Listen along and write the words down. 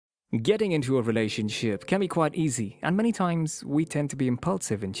Getting into a relationship can be quite easy, and many times we tend to be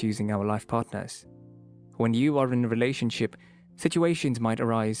impulsive in choosing our life partners. When you are in a relationship, situations might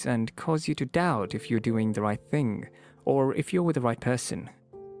arise and cause you to doubt if you're doing the right thing or if you're with the right person.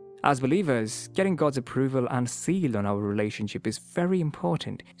 As believers, getting God's approval and seal on our relationship is very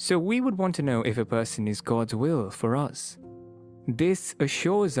important, so we would want to know if a person is God's will for us. This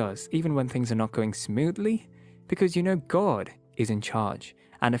assures us even when things are not going smoothly, because you know God is in charge,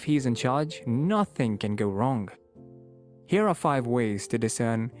 and if He is in charge, nothing can go wrong. Here are 5 ways to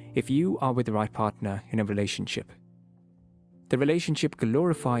discern if you are with the right partner in a relationship. The relationship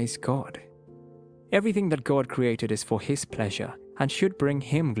glorifies God. Everything that God created is for His pleasure and should bring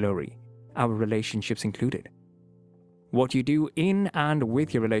Him glory, our relationships included. What you do in and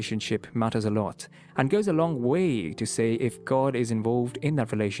with your relationship matters a lot and goes a long way to say if God is involved in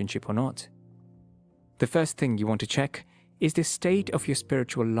that relationship or not. The first thing you want to check is the state of your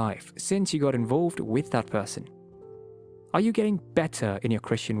spiritual life since you got involved with that person. Are you getting better in your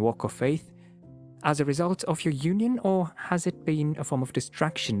Christian walk of faith as a result of your union, or has it been a form of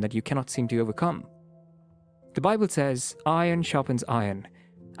distraction that you cannot seem to overcome? The Bible says iron sharpens iron,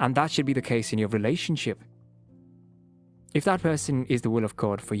 and that should be the case in your relationship. If that person is the will of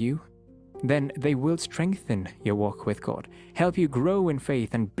God for you, then they will strengthen your walk with God, help you grow in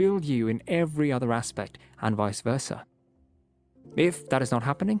faith, and build you in every other aspect, and vice versa. If that is not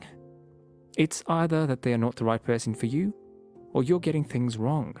happening, it's either that they are not the right person for you, or you're getting things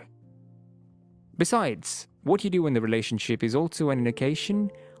wrong. Besides, what you do in the relationship is also an indication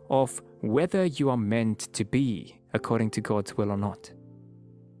of whether you are meant to be according to God's will or not.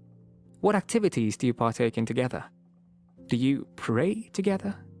 What activities do you partake in together? Do you pray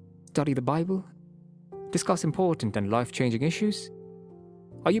together? Study the Bible? Discuss important and life-changing issues?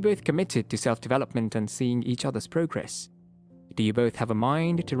 Are you both committed to self-development and seeing each other's progress? Do you both have a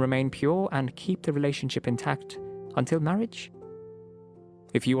mind to remain pure and keep the relationship intact until marriage?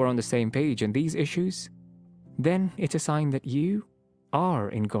 If you are on the same page in these issues, then it's a sign that you are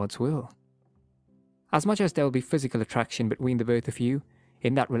in God's will. As much as there will be physical attraction between the both of you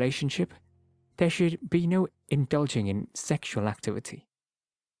in that relationship, there should be no indulging in sexual activity.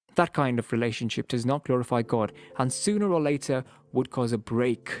 That kind of relationship does not glorify God, and sooner or later would cause a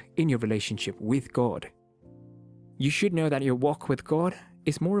break in your relationship with God. You should know that your walk with God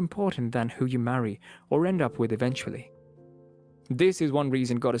is more important than who you marry or end up with eventually. This is one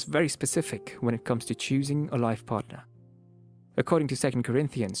reason God is very specific when it comes to choosing a life partner. According to 2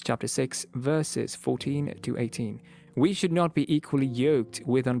 Corinthians chapter 6, verses 14 to 18, we should not be equally yoked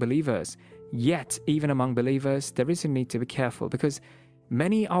with unbelievers. Yet, even among believers, there is a need to be careful, because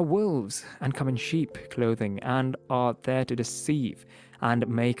many are wolves and come in sheep clothing and are there to deceive and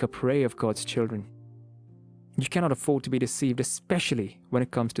make a prey of God's children. You cannot afford to be deceived, especially when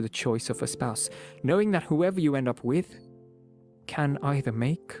it comes to the choice of a spouse, knowing that whoever you end up with can either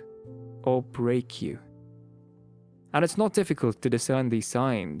make or break you. And it's not difficult to discern these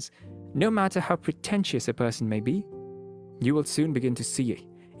signs. No matter how pretentious a person may be, you will soon begin to see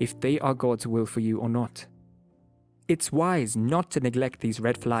if they are God's will for you or not. It's wise not to neglect these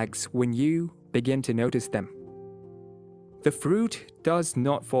red flags when you begin to notice them. The fruit does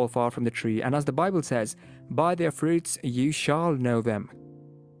not fall far from the tree, and as the Bible says, by their fruits you shall know them.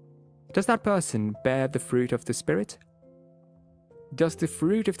 Does that person bear the fruit of the Spirit? Does the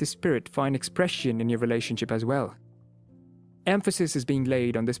fruit of the Spirit find expression in your relationship as well? Emphasis is being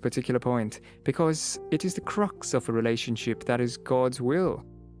laid on this particular point because it is the crux of a relationship that is God's will.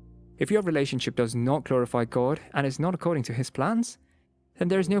 If your relationship does not glorify God and is not according to His plans, then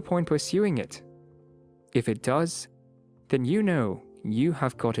there is no point pursuing it. If it does, then you know you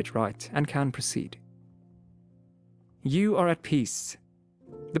have got it right and can proceed. You are at peace.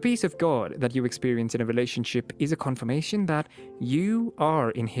 The peace of God that you experience in a relationship is a confirmation that you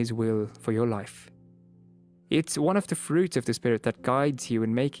are in His will for your life. It's one of the fruits of the Spirit that guides you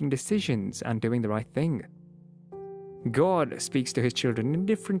in making decisions and doing the right thing. God speaks to His children in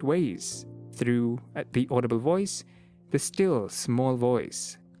different ways, through the audible voice, the still small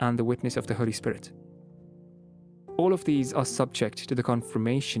voice, and the witness of the Holy Spirit. All of these are subject to the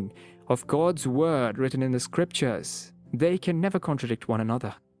confirmation of God's word written in the Scriptures. They can never contradict one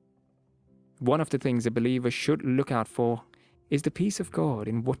another. One of the things a believer should look out for is the peace of God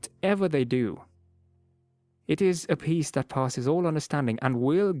in whatever they do. It is a peace that passes all understanding and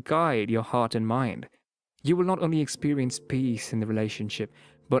will guide your heart and mind. You will not only experience peace in the relationship,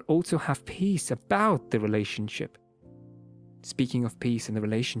 but also have peace about the relationship. Speaking of peace in the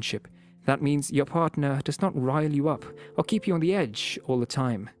relationship, that means your partner does not rile you up or keep you on the edge all the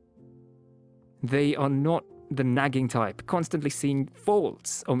time. They are not the nagging type, constantly seeing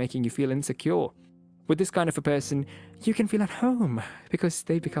faults or making you feel insecure. With this kind of a person, you can feel at home because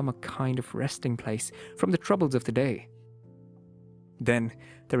they become a kind of resting place from the troubles of the day. Then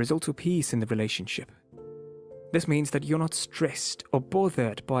there is also peace in the relationship. This means that you're not stressed or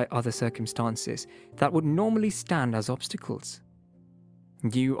bothered by other circumstances that would normally stand as obstacles.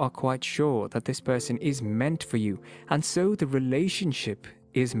 You are quite sure that this person is meant for you, and so the relationship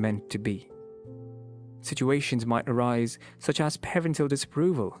is meant to be. Situations might arise such as parental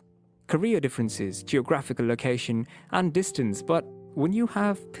disapproval, career differences, geographical location, and distance, but when you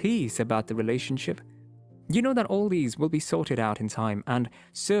have peace about the relationship, you know that all these will be sorted out in time, and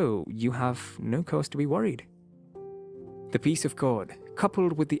so you have no cause to be worried. The peace of God,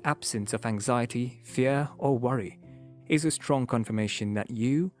 coupled with the absence of anxiety, fear, or worry, is a strong confirmation that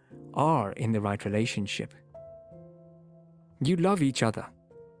you are in the right relationship. You love each other.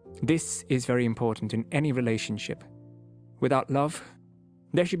 This is very important in any relationship. Without love,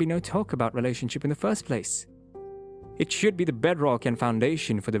 there should be no talk about relationship in the first place. It should be the bedrock and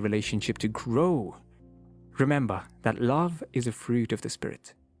foundation for the relationship to grow. Remember that love is a fruit of the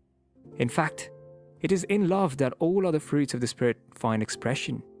Spirit. In fact, it is in love that all other fruits of the Spirit find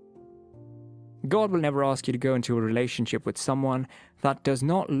expression. God will never ask you to go into a relationship with someone that does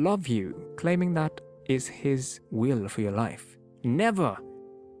not love you, claiming that is His will for your life. Never!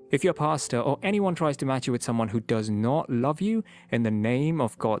 If your pastor or anyone tries to match you with someone who does not love you in the name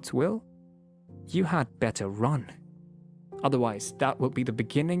of God's will, you had better run. Otherwise, that will be the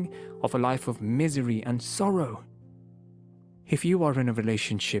beginning of a life of misery and sorrow. If you are in a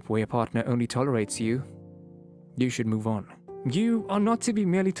relationship where your partner only tolerates you, you should move on. You are not to be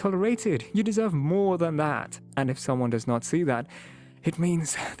merely tolerated. You deserve more than that. And if someone does not see that, it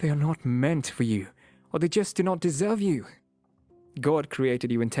means they are not meant for you, or they just do not deserve you. God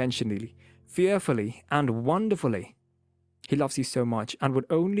created you intentionally, fearfully, and wonderfully. He loves you so much and would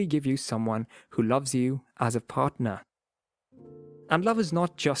only give you someone who loves you as a partner. And love is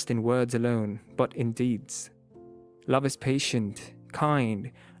not just in words alone, but in deeds. Love is patient,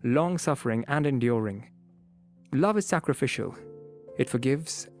 kind, long-suffering, and enduring. Love is sacrificial. It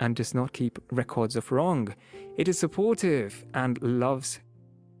forgives and does not keep records of wrong. It is supportive and loves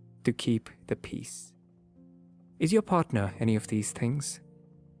to keep the peace. Is your partner any of these things?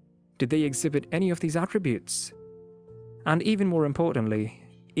 Did they exhibit any of these attributes? And even more importantly,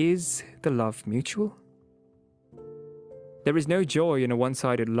 is the love mutual? There is no joy in a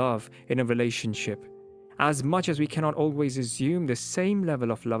one-sided love in a relationship. As much as we cannot always assume the same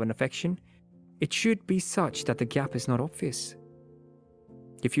level of love and affection, it should be such that the gap is not obvious.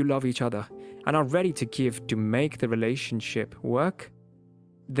 If you love each other and are ready to give to make the relationship work,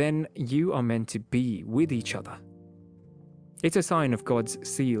 then you are meant to be with each other. It's a sign of God's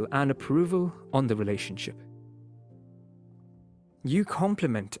seal and approval on the relationship. You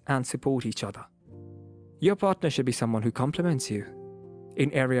complement and support each other. Your partner should be someone who complements you.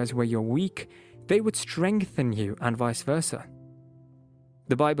 In areas where you're weak, they would strengthen you and vice versa.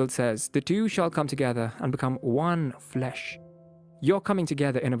 The Bible says, "The two shall come together and become one flesh." Your coming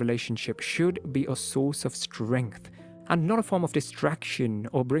together in a relationship should be a source of strength and not a form of distraction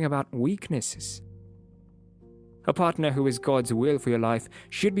or bring about weaknesses. A partner who is God's will for your life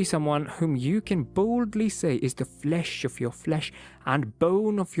should be someone whom you can boldly say is the flesh of your flesh and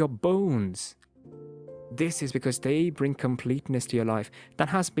bone of your bones. This is because they bring completeness to your life that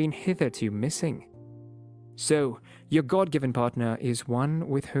has been hitherto missing. So, your God-given partner is one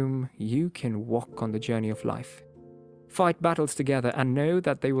with whom you can walk on the journey of life, fight battles together, and know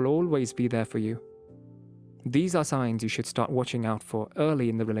that they will always be there for you. These are signs you should start watching out for early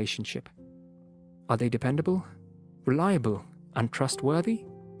in the relationship. Are they dependable, reliable, and trustworthy?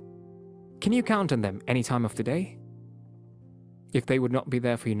 Can you count on them any time of the day? If they would not be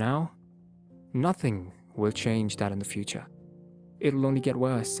there for you now, nothing will change that in the future. It'll only get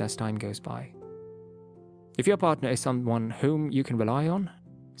worse as time goes by. If your partner is someone whom you can rely on,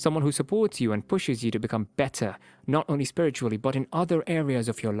 someone who supports you and pushes you to become better, not only spiritually but in other areas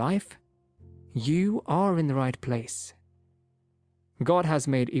of your life, you are in the right place. God has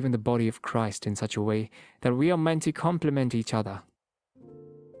made even the body of Christ in such a way that we are meant to complement each other.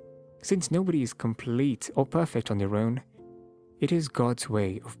 Since nobody is complete or perfect on their own, it is God's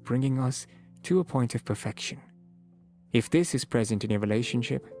way of bringing us to a point of perfection. If this is present in your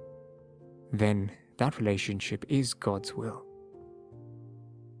relationship, then that relationship is God's will.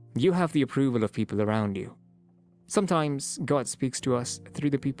 You have the approval of people around you. Sometimes God speaks to us through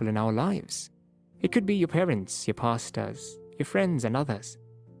the people in our lives. It could be your parents, your pastors, your friends, and others.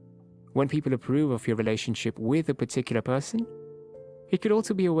 When people approve of your relationship with a particular person, it could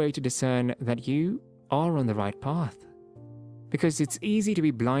also be a way to discern that you are on the right path. Because it's easy to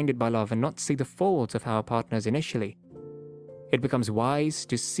be blinded by love and not see the faults of our partners initially. It becomes wise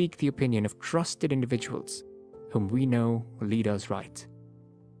to seek the opinion of trusted individuals whom we know will lead us right.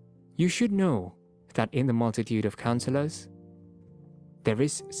 You should know that in the multitude of counselors, there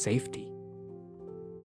is safety.